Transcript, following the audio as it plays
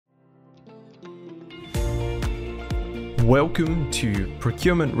Welcome to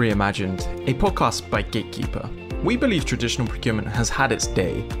Procurement Reimagined, a podcast by Gatekeeper. We believe traditional procurement has had its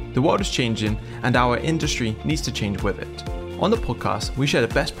day, the world is changing, and our industry needs to change with it. On the podcast, we share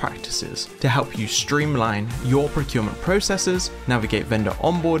the best practices to help you streamline your procurement processes, navigate vendor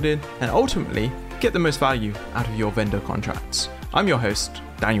onboarding, and ultimately get the most value out of your vendor contracts. I'm your host,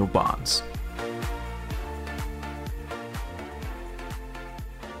 Daniel Barnes.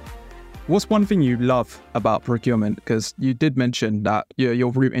 What's one thing you love about procurement? Because you did mention that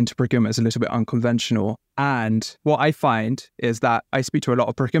your route into procurement is a little bit unconventional. And what I find is that I speak to a lot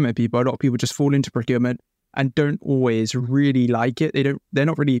of procurement people. A lot of people just fall into procurement and don't always really like it. They're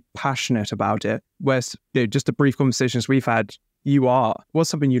not really passionate about it. Whereas just the brief conversations we've had, you are.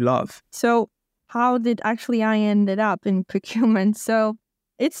 What's something you love? So how did actually I ended up in procurement? So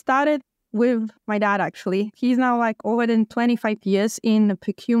it started with my dad, actually. He's now like over than 25 years in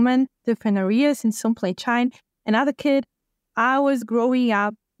procurement, different areas in supply chain. Another kid, I was growing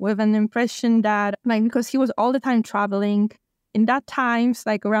up with an impression that, because he was all the time traveling, in that times,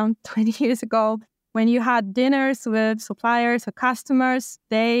 like around 20 years ago, when you had dinners with suppliers or customers,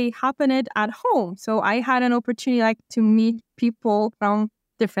 they happened at home. So I had an opportunity to meet people from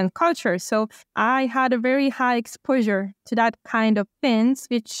different cultures. So I had a very high exposure to that kind of things,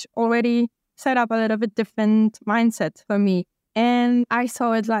 which already set up a little bit different mindset for me. And I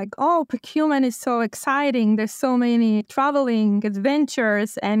saw it procurement is so exciting. There's so many traveling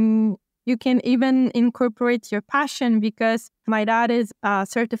adventures, and you can even incorporate your passion, because my dad is a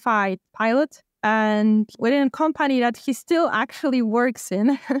certified pilot, and within a company that he still actually works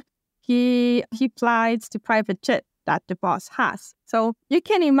in, he flies to private jet that the boss has. So you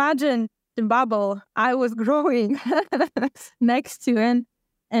can imagine the bubble I was growing next to it.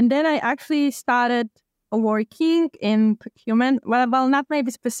 And then I actually started working in procurement. Well, not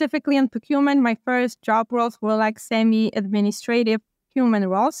maybe specifically in procurement. My first job roles were semi-administrative procurement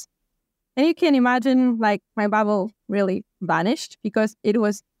roles. And you can imagine my bubble really vanished, because it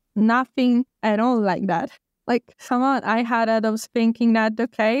was nothing at all like that. Somehow I was thinking that,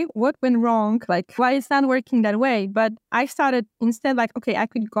 okay, what went wrong? Why is that working that way? But I started instead I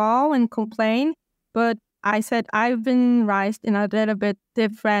could go and complain. But I said, I've been raised in a little bit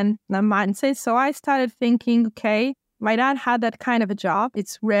different mindset. So I started thinking, okay, my dad had that kind of a job.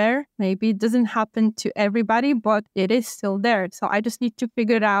 It's rare. Maybe it doesn't happen to everybody, but it is still there. So I just need to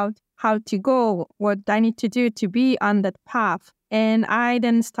figure out how to go, what I need to do to be on that path. And I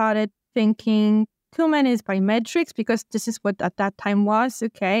then started thinking, procurement is by metrics, because this is what at that time was.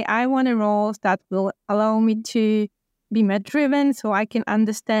 Okay, I want roles that will allow me to be med-driven so I can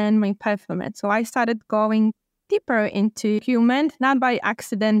understand my performance. So I started going deeper into procurement, not by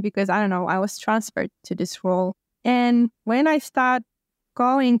accident, because I was transferred to this role. And when I started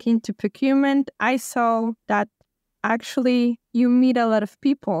going into procurement, I saw that actually you meet a lot of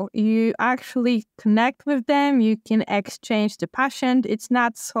people. You actually connect with them. You can exchange the passion. It's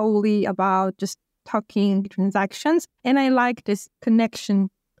not solely about just talking transactions. And I like this connection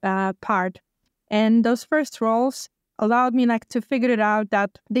part. And those first roles allowed me to figure it out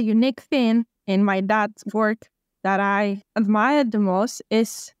that the unique thing in my dad's work that I admired the most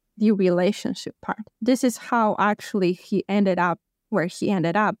is the relationship part. This is how actually he ended up where he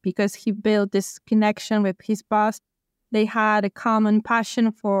ended up, because he built this connection with his boss. They had a common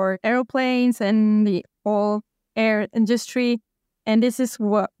passion for airplanes and the whole air industry. And this is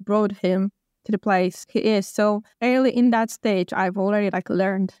what brought him to the place he is. So early in that stage, I've already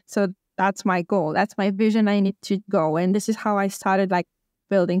learned. So that's my goal. That's my vision. I need to go. And this is how I started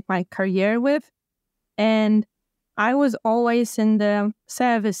building my career with. And I was always in the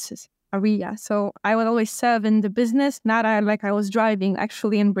services area. So I would always serve in the business, not I was driving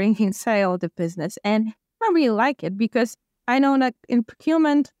actually and bringing sale the business. And I really like it, because I know that in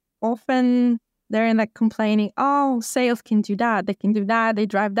procurement, often they're complaining, oh, sales can do that. They can do that. They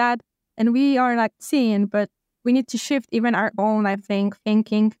drive that. And we are seeing, but we need to shift even our own,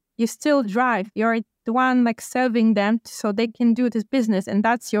 thinking you still drive. You're the one serving them so they can do this business. And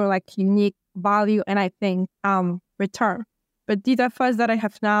that's your unique value and I think return. But these are thoughts that I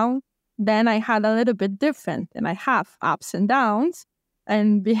have now. Then I had a little bit different, and I have ups and downs.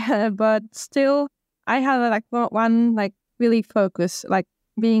 But still I had one really focused,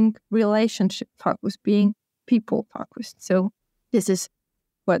 being relationship focused, being people focused. So this is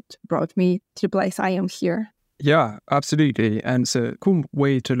what brought me to the place I am here. Yeah, absolutely. And it's a cool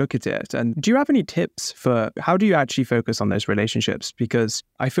way to look at it. And do you have any tips for how do you actually focus on those relationships? Because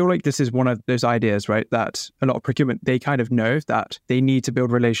I feel like this is one of those ideas, right, that a lot of procurement, they kind of know that they need to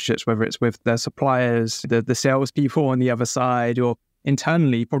build relationships, whether it's with their suppliers, the salespeople on the other side, or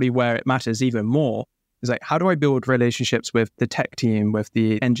internally, probably where it matters even more, It's like, how do I build relationships with the tech team, with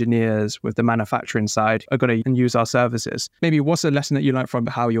the engineers, with the manufacturing side? I've got to use our services. Maybe what's a lesson that you learned from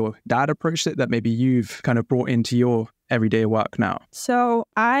how your dad approached it that maybe you've kind of brought into your everyday work now? So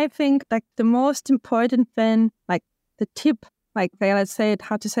I think like the most important thing, like the tip, like okay, let's say it,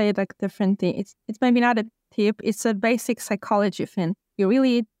 how to say it like differently. It's maybe not a tip, it's a basic psychology thing. You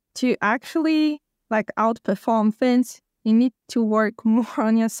really, to actually like outperform things, you need to work more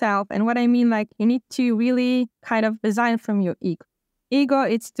on yourself. And what I mean, like you need to really kind of resign from your ego. Ego,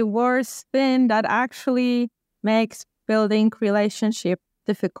 it's the worst thing that actually makes building relationship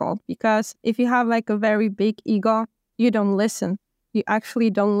difficult. Because if you have like a very big ego, you don't listen. You actually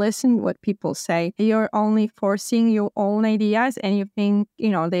don't listen what people say. You're only forcing your own ideas and you think,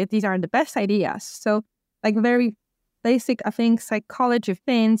 these are the best ideas. So like very basic, I think, psychology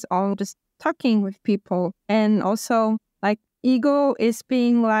things on just talking with people. And also like ego is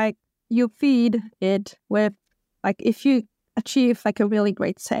being like, you feed it with, like if you achieve like a really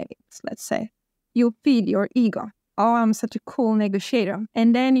great savings, let's say, you feed your ego. Oh, I'm such a cool negotiator.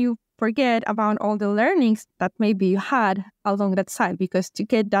 And then you forget about all the learnings that maybe you had along that side, because to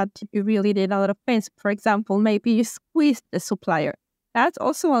get that, you really did a lot of things. For example, maybe you squeezed the supplier. That's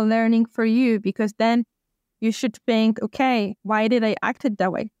also a learning for you, because then you should think, okay, why did I act it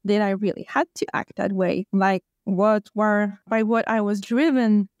that way? Did I really have to act that way? Like by what I was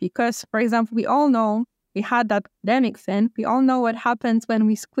driven? Because, for example, we all know we had that pandemic thing. We all know what happens when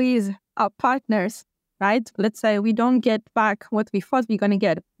we squeeze our partners. Right? Let's say we don't get back what we thought we're going to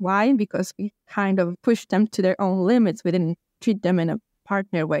get. Why? Because we kind of pushed them to their own limits. We didn't treat them in a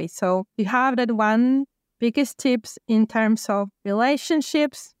partner way. So we have that one biggest tips in terms of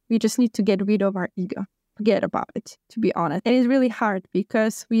relationships. We just need to get rid of our ego. Forget about it, to be honest. And it's really hard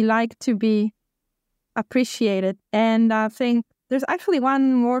because we like to be appreciated. And I think there's actually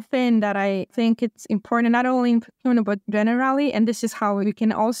one more thing that I think it's important, not only in procurement, but generally. And this is how we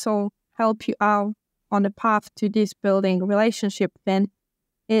can also help you out on the path to this building relationship then,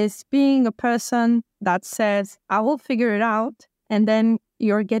 is being a person that says, I will figure it out, and then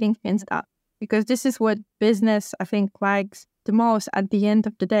you're getting things done. Because this is what business, I think, likes the most at the end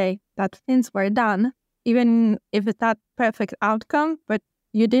of the day, that things were done, even if it's not perfect outcome, but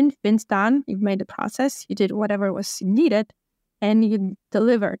you didn't things done, you've made the process, you did whatever was needed, and you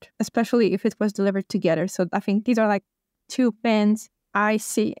delivered, especially if it was delivered together. So I think these are like two things I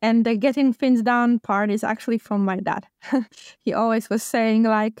see. And the getting things done part is actually from my dad. He always was saying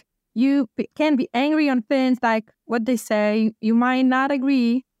like, you can be angry on things like what they say. You might not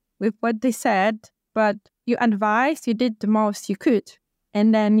agree with what they said, but you advised, you did the most you could.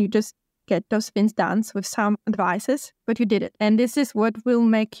 And then you just get those things done with some advices, but you did it. And this is what will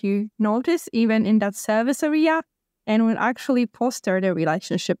make you notice even in that service area and will actually foster the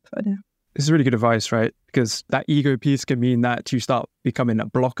relationship further. This is really good advice, right? Because that ego piece can mean that you start becoming a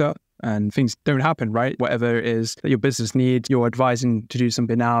blocker and things don't happen, right? Whatever it is that your business needs, you're advising to do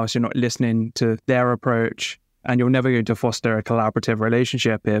something else, you're not listening to their approach, and you're never going to foster a collaborative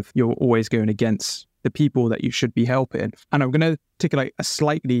relationship if you're always going against the people that you should be helping. And I'm going to take like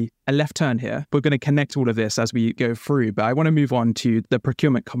a left turn here. We're going to connect all of this as we go through, but I want to move on to the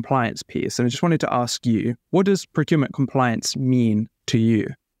procurement compliance piece. And I just wanted to ask you, what does procurement compliance mean to you?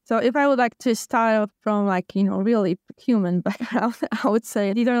 So if I would like to start from really procurement background, I would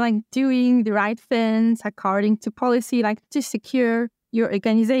say these are like doing the right things according to policy, like to secure your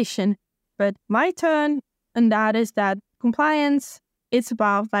organization. But my turn on that is that compliance, it's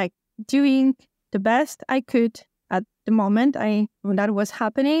about like doing the best I could at the moment when that was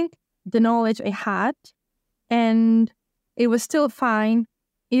happening, the knowledge I had, and it was still fine,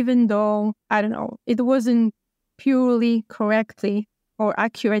 even though, it wasn't purely correctly or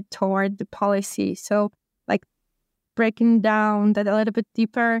accurate toward the policy. So like breaking down that a little bit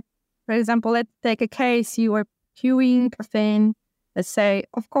deeper. For example, let's take a case, you were queuing a thing, let's say,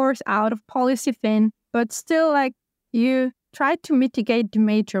 of course, out of policy thing, but still like you tried to mitigate the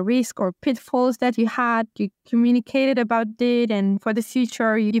major risk or pitfalls that you had, you communicated about it, and for the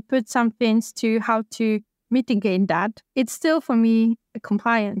future, you put some things to how to mitigate that. It's still, for me, a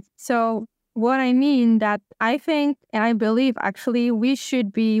compliance. So what I mean that I think, and I believe actually, we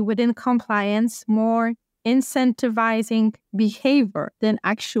should be within compliance more incentivizing behavior than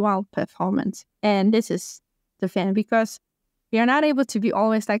actual performance. And this is the thing, because we are not able to be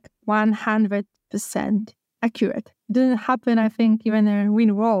always like 100% accurate. It doesn't happen, I think, even in a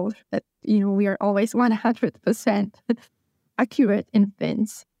win role that, we are always 100% accurate in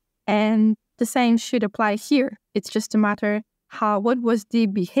things. And the same should apply here. It's just a matter what was the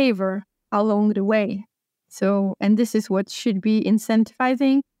behavior along the way. So, and this is what should be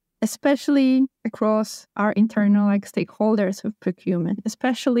incentivizing especially across our internal stakeholders with procurement,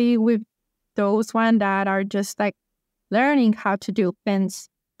 especially with those one that are just learning how to do things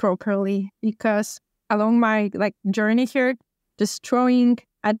properly. Because along my journey here, just throwing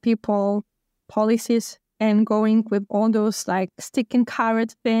at people policies and going with all those stick and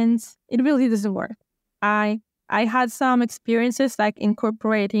carrot things, it really doesn't work. I had some experiences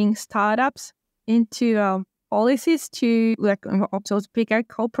incorporating startups into policies to of those bigger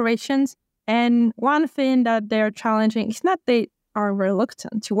corporations. And one thing that they're challenging is not they are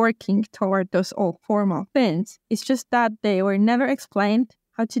reluctant to working toward those all formal things. It's just that they were never explained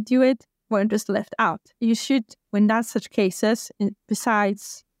how to do it, were just left out. You should, when that's such cases,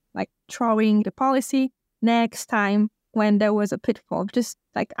 besides throwing the policy, next time when there was a pitfall, just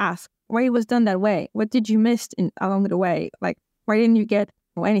ask why it was done that way. What did you miss along the way? Why didn't you get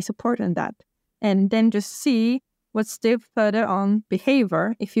any support on that? And then just see what's still further on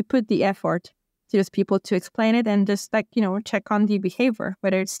behavior if you put the effort to those people to explain it and just check on the behavior,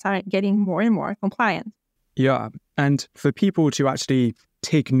 whether it's getting more and more compliant. Yeah. And for people to actually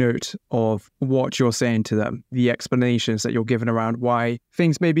take note of what you're saying to them, the explanations that you're giving around why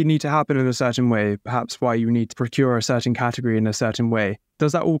things maybe need to happen in a certain way, perhaps why you need to procure a certain category in a certain way.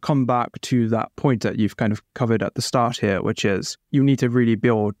 Does that all come back to that point that you've kind of covered at the start here, which is you need to really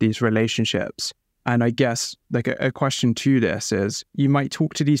build these relationships? And I guess a question to this is you might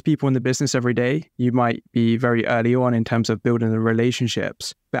talk to these people in the business every day. You might be very early on in terms of building the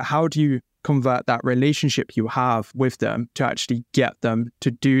relationships, but how do you convert that relationship you have with them to actually get them to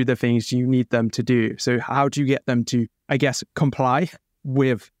do the things you need them to do? So how do you get them to, I guess, comply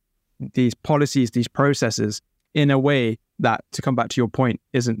with these policies, these processes in a way that, to come back to your point,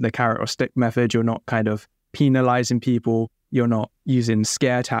 isn't the carrot or stick method? You're not kind of penalizing people. You're not using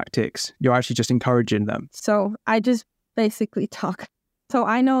scare tactics. You're actually just encouraging them. So I just basically talk. So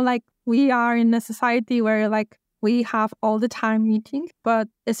I know we are in a society where we have all the time meetings, but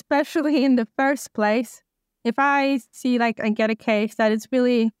especially in the first place, if I see I get a case that is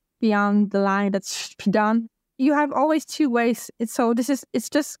really beyond the line that should be done, you have always two ways. It's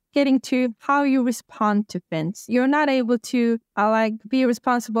just getting to how you respond to things. You're not able to be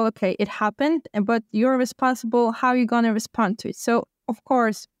responsible. Okay, it happened, but you're responsible how you're going to respond to it. So of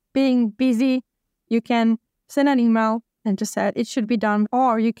course, being busy, you can send an email and just say it should be done,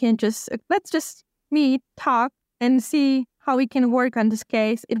 or you can just, let's just meet, talk, and see how we can work on this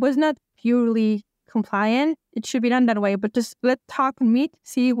case. It was not purely compliant. It should be done that way, but just let's talk and meet,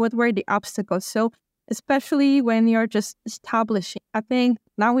 see what were the obstacles. So especially when you're just establishing, I think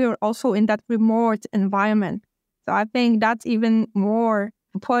now we are also in that remote environment. So I think that's even more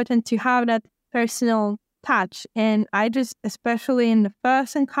important to have that personal touch. And I just, especially in the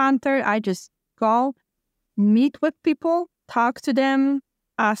first encounter, I just go meet with people, talk to them,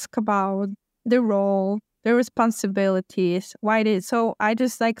 ask about the role, the responsibilities, why it is. So I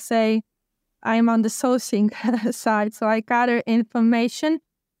just say I'm on the sourcing side. So I gather information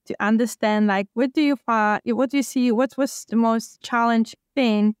to understand what do you find, what do you see, what was the most challenging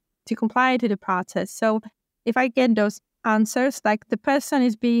thing to comply to the process. So if I get those answers, the person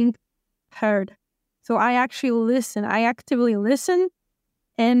is being heard. So I actually listen, I actively listen.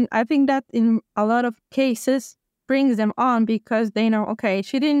 And I think that in a lot of cases brings them on because they know, okay,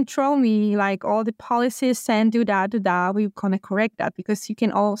 she didn't throw me all the policies saying do that, we're going to correct that, because you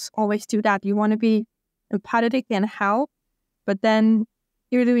can always do that. You want to be empathetic and help, but then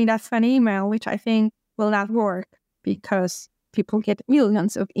you're doing that fun email, which I think will not work because people get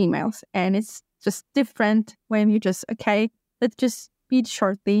millions of emails and it's just different when you just, okay, let's just meet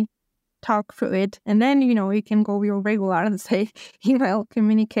shortly, talk through it. And then, you can go your regular, let's say, email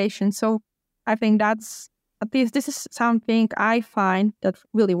communication. So I think that's, at least this is something I find that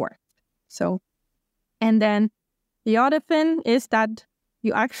really works. So, and then the other thing is that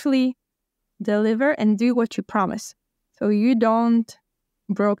you actually deliver and do what you promise. So you don't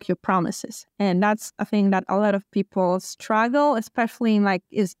broke your promises. And that's a thing that a lot of people struggle, especially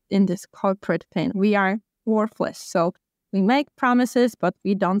is in this corporate thing. We are worthless. So we make promises, but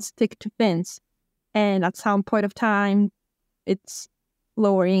we don't stick to things. And at some point of time, it's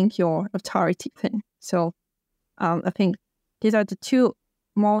lowering your authority thing. So I think these are the two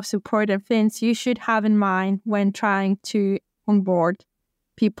most important things you should have in mind when trying to onboard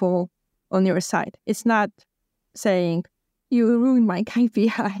people on your side. It's not saying, you ruined my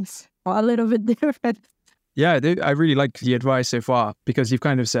KPIs, or a little bit different. Yeah, I really like the advice so far because you've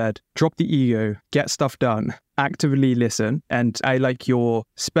kind of said, drop the ego, get stuff done, actively listen. And I like your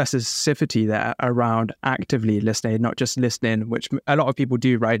specificity there around actively listening, not just listening, which a lot of people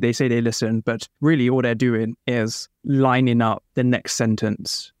do, right? They say they listen, but really all they're doing is lining up the next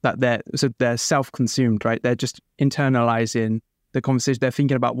sentence that they're self-consumed, right? They're just internalizing the conversation. They're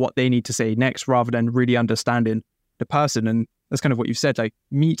thinking about what they need to say next rather than really understanding the person. And that's kind of what you've said, like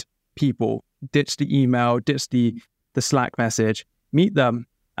meet people, ditch the email, ditch the Slack message, meet them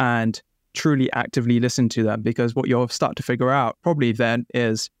and truly actively listen to them, because what you'll start to figure out probably then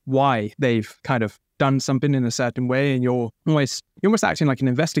is why they've kind of done something in a certain way, and you're almost acting like an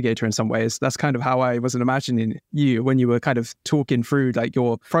investigator in some ways. That's kind of how I was imagining you when you were kind of talking through like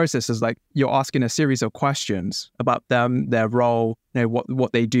your processes, like you're asking a series of questions about them, their role,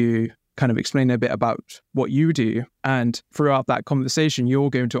 what they do, kind of explain a bit about what you do. And throughout that conversation, you're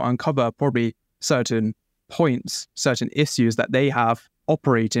going to uncover probably certain points, certain issues that they have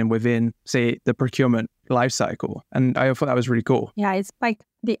operating within, say, the procurement lifecycle. And I thought that was really cool. Yeah, it's like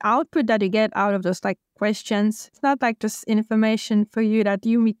the output that you get out of those like questions. It's not like just information for you that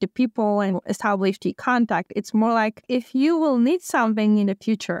you meet the people and establish the contact. It's more like if you will need something in the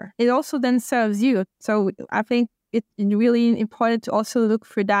future, it also then serves you. So I think it's really important to also look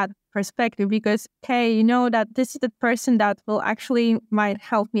for that perspective, because, okay, you know that this is the person that will actually might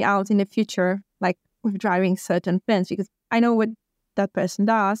help me out in the future, like with driving certain things, because I know what that person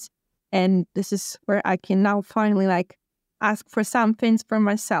does. And this is where I can now finally like ask for some things for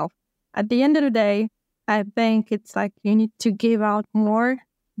myself. At the end of the day, I think it's like you need to give out more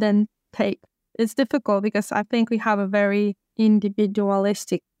than take. It's difficult because I think we have a very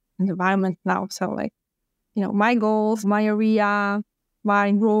individualistic environment now. So like, my goals, my area,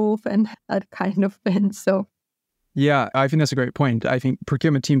 my role, and that kind of thing. So yeah, I think that's a great point. I think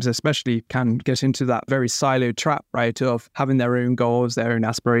procurement teams especially can get into that very siloed trap, right, of having their own goals, their own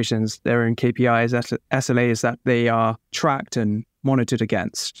aspirations, their own KPIs, SLAs that they are tracked and monitored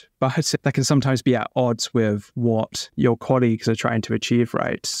against. But that can sometimes be at odds with what your colleagues are trying to achieve,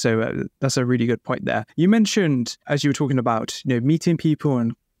 right? So that's a really good point there. You mentioned, as you were talking about, meeting people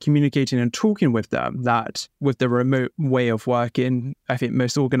and communicating and talking with them, that with the remote way of working, I think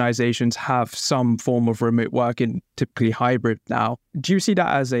most organizations have some form of remote working, typically hybrid now. Do you see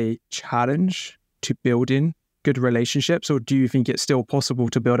that as a challenge to building good relationships, or do you think it's still possible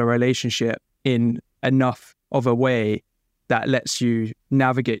to build a relationship in enough of a way that lets you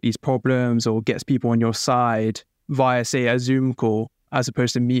navigate these problems or gets people on your side via, say, a Zoom call, as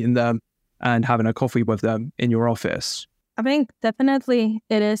opposed to meeting them and having a coffee with them in your office? I think definitely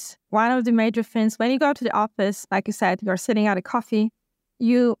it is one of the major things. When you go to the office, like you said, you're sitting at a coffee,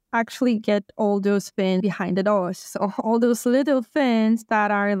 you actually get all those things behind the doors. So all those little things that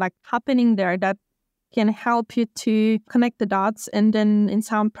are like happening there that can help you to connect the dots, and then in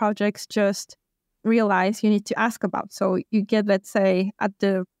some projects just realize you need to ask about. So you get, let's say, at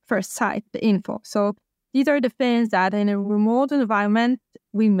the first sight, the info. So these are the things that in a remote environment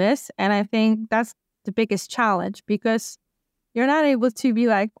we miss. And I think that's the biggest challenge, because you're not able to be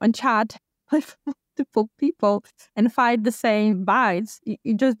like on chat with multiple people and find the same vibes.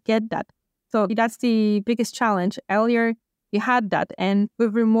 You just get that. So that's the biggest challenge. Earlier, you had that. And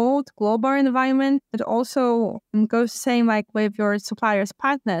with remote global environment, it also goes the same like with your suppliers,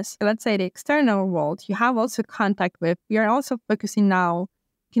 partners. Let's say the external world, you have also contact with. We are also focusing now,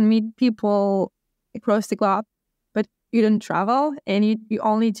 you can meet people across the globe, but you don't travel and you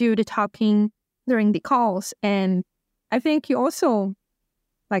only do the talking during the calls. And I think you also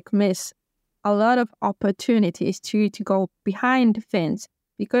like miss a lot of opportunities to go behind things,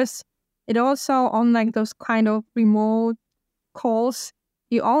 because it also on like those kind of remote calls,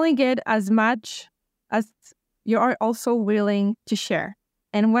 you only get as much as you are also willing to share.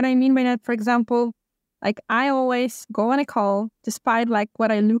 And what I mean by that, for example, like I always go on a call despite like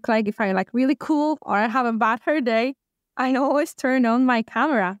what I look like. If I like really cool or I have a bad hair day, I always turn on my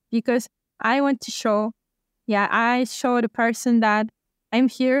camera, because I want to show, I show the person that I'm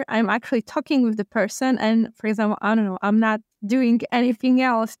here. I'm actually talking with the person. And for example, I don't know, I'm not doing anything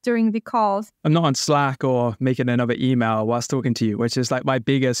else during the calls. I'm not on Slack or making another email whilst talking to you, which is like my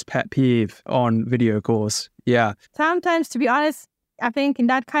biggest pet peeve on video calls. Yeah. Sometimes, to be honest, I think in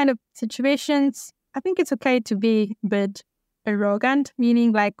that kind of situations, I think it's okay to be a bit arrogant,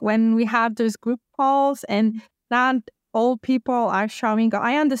 meaning like when we have those group calls and not all people are showing up.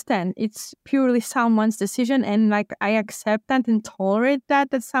 I understand it's purely someone's decision, and like I accept that and tolerate that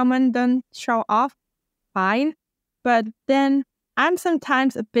someone don't show up. Fine. But then I'm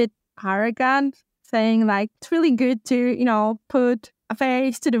sometimes a bit arrogant, saying like it's really good to, put a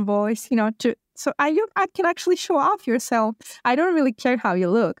face to the voice, to So I can actually show off yourself. I don't really care how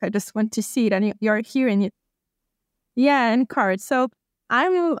you look. I just want to see it, and you're here and encouraged. So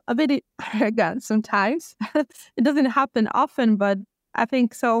I'm a bit arrogant sometimes. It doesn't happen often, but I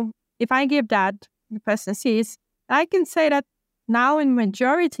think so. If I give that, the person sees, I can say that now in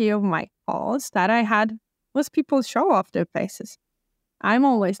majority of my calls that I had, most people show off their faces. I'm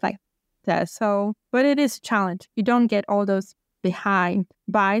always like that. So, but it is a challenge. You don't get all those behind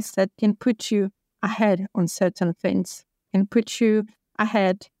buys that can put you ahead on certain things, can put you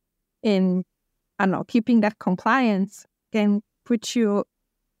ahead in, I don't know, keeping that compliance, can put you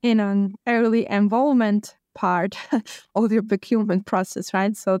in an early involvement part of your procurement process,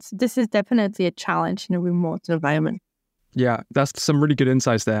 right? So this is definitely a challenge in a remote environment. Yeah, that's some really good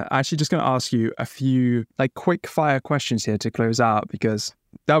insights there. Actually, just going to ask you a few like quick fire questions here to close out, because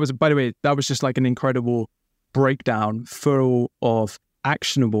that was, by the way, that was just like an incredible breakdown full of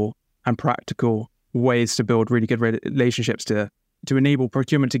actionable and practical ways to build really good relationships to enable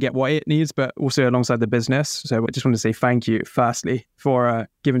procurement to get what it needs, but also alongside the business. So I just want to say thank you, firstly, for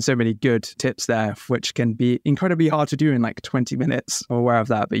giving so many good tips there, which can be incredibly hard to do in like 20 minutes. I'm aware of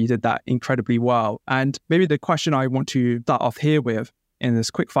that, but you did that incredibly well. And maybe the question I want to start off here with in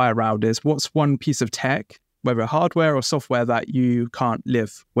this quick fire round is, what's one piece of tech, whether hardware or software, that you can't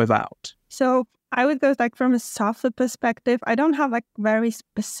live without? So I would go like from a software perspective. I don't have like very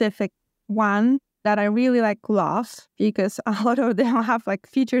specific one that I really like love, because a lot of them have like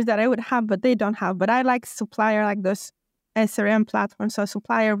features that I would have, but they don't have. But I like supplier, like those SRM platforms, so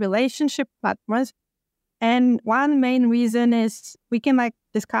supplier relationship platforms. And one main reason is we can like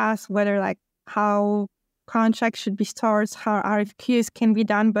discuss whether like how contracts should be stored, how RFQs can be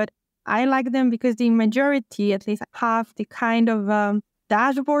done. But I like them because the majority, at least, have the kind of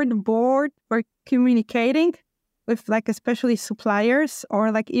dashboard board for communicating with like especially suppliers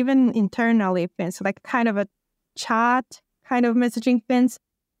or like even internally things, so like kind of a chat kind of messaging things.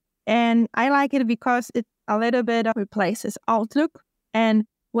 And I like it because it a little bit replaces Outlook. And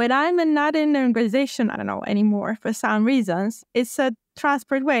when I'm not in the organization, I don't know, anymore for some reasons, it's a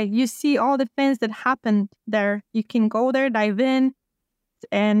transparent way. You see all the things that happen there. You can go there, dive in.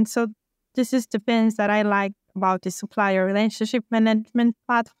 And so this is the things that I like about the supplier relationship management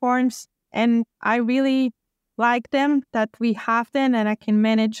platforms. And I really like them, that we have them, and I can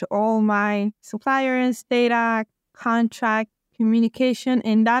manage all my suppliers, data, contract, communication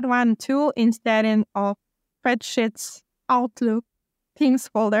in that one tool instead of spreadsheets, Outlook, Teams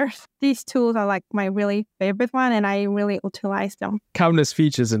folders. These tools are like my really favorite one, and I really utilize them. Countless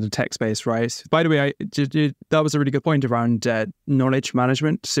features in the tech space, right? By the way, that was a really good point around knowledge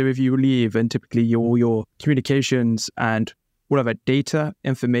management. So if you leave and typically all your communications and whatever data,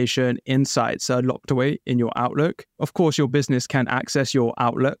 information, insights are locked away in your Outlook, of course, your business can access your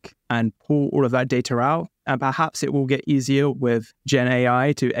Outlook and pull all of that data out. And perhaps it will get easier with Gen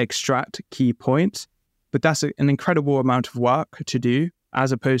AI to extract key points. But that's an incredible amount of work to do,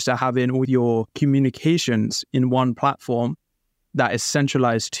 as opposed to having all your communications in one platform that is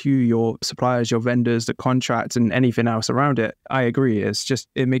centralized to your suppliers, your vendors, the contracts, and anything else around it. I agree.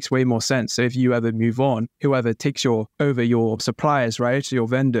 It makes way more sense. So if you ever move on, whoever takes over your suppliers, right, your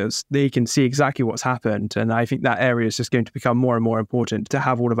vendors, they can see exactly what's happened. And I think that area is just going to become more and more important to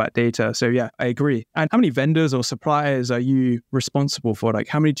have all of that data. So yeah, I agree. And how many vendors or suppliers are you responsible for? Like,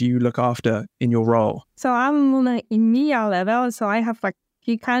 how many do you look after in your role? So I'm on an EMEA level. So I have like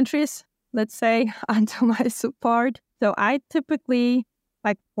few countries, let's say, under my support. So I typically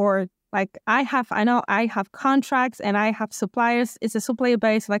I have contracts and I have suppliers. It's a supplier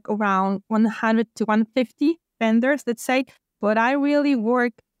base like around 100 to 150 vendors, let's say. But I really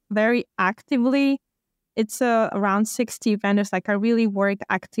work very actively. It's around 60 vendors. Like I really work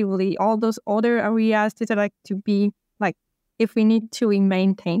actively. All those other areas that I like to be like, if we need to, we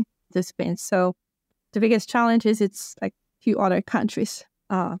maintain this spin. So the biggest challenge is it's like few other countries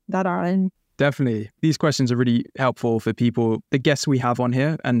that are in. Definitely. These questions are really helpful for people, the guests we have on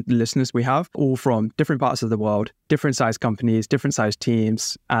here and the listeners we have, all from different parts of the world, different size companies, different size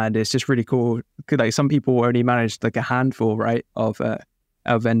teams. And it's just really cool. Like some people only manage like a handful, right, of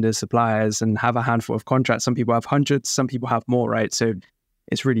vendors, suppliers, and have a handful of contracts. Some people have hundreds, some people have more, right? So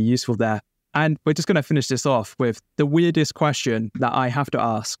it's really useful there. And we're just going to finish this off with the weirdest question that I have to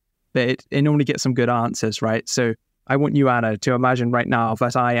ask, but it normally gets some good answers, right? So I want you, Anna, to imagine right now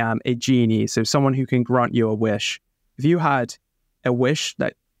that I am a genie, so someone who can grant you a wish. If you had a wish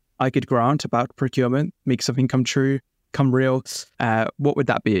that I could grant about procurement, make something come true, come real, what would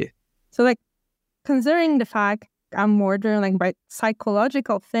that be? So like considering the fact I'm more doing like by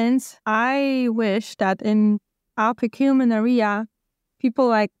psychological things, I wish that in our procurement area, people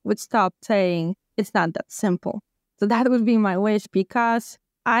like would stop saying it's not that simple. So that would be my wish, because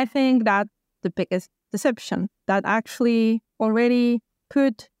I think that the biggest deception that actually already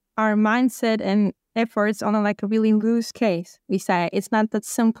put our mindset and efforts on a really loose case. We say it's not that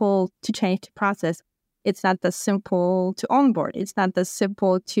simple to change the process. It's not that simple to onboard. It's not that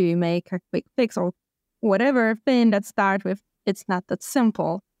simple to make a quick fix or whatever thing that starts with it's not that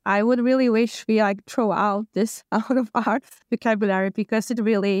simple. I would really wish we throw out this out of our vocabulary, because it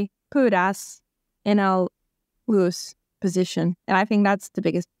really put us in a loose position. And I think that's the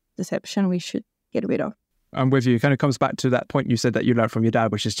biggest deception we should get rid of. I'm with you. It kind of comes back to that point you said that you learned from your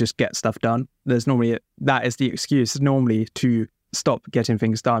dad, which is just get stuff done. There's normally, that is the excuse normally to stop getting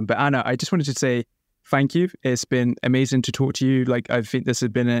things done. But Anna, I just wanted to say thank you. It's been amazing to talk to you. I think this has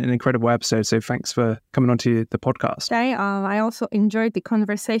been an incredible episode. So thanks for coming onto the podcast. I also enjoyed the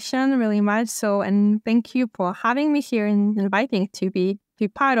conversation really much. So, and thank you for having me here and inviting to be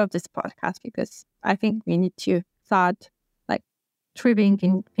part of this podcast, because I think we need to start thriving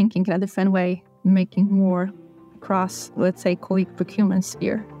and thinking in a different way, making more across, let's say, colleague procurement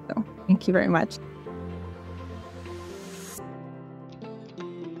sphere. So thank you very much.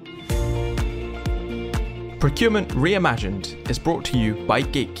 Procurement Reimagined is brought to you by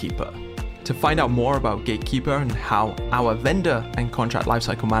Gatekeeper. To find out more about Gatekeeper and how our vendor and contract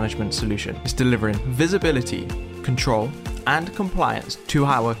lifecycle management solution is delivering visibility, control, and compliance to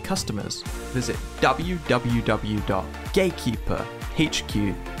our customers, visit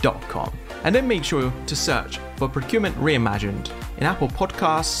www.gatekeeperhq.com. And then make sure to search for Procurement Reimagined in Apple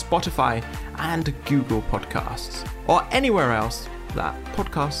Podcasts, Spotify, and Google Podcasts, or anywhere else that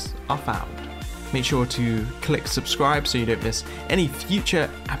podcasts are found. Make sure to click subscribe so you don't miss any future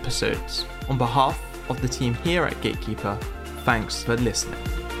episodes. On behalf of the team here at Gatekeeper, thanks for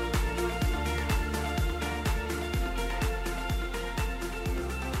listening.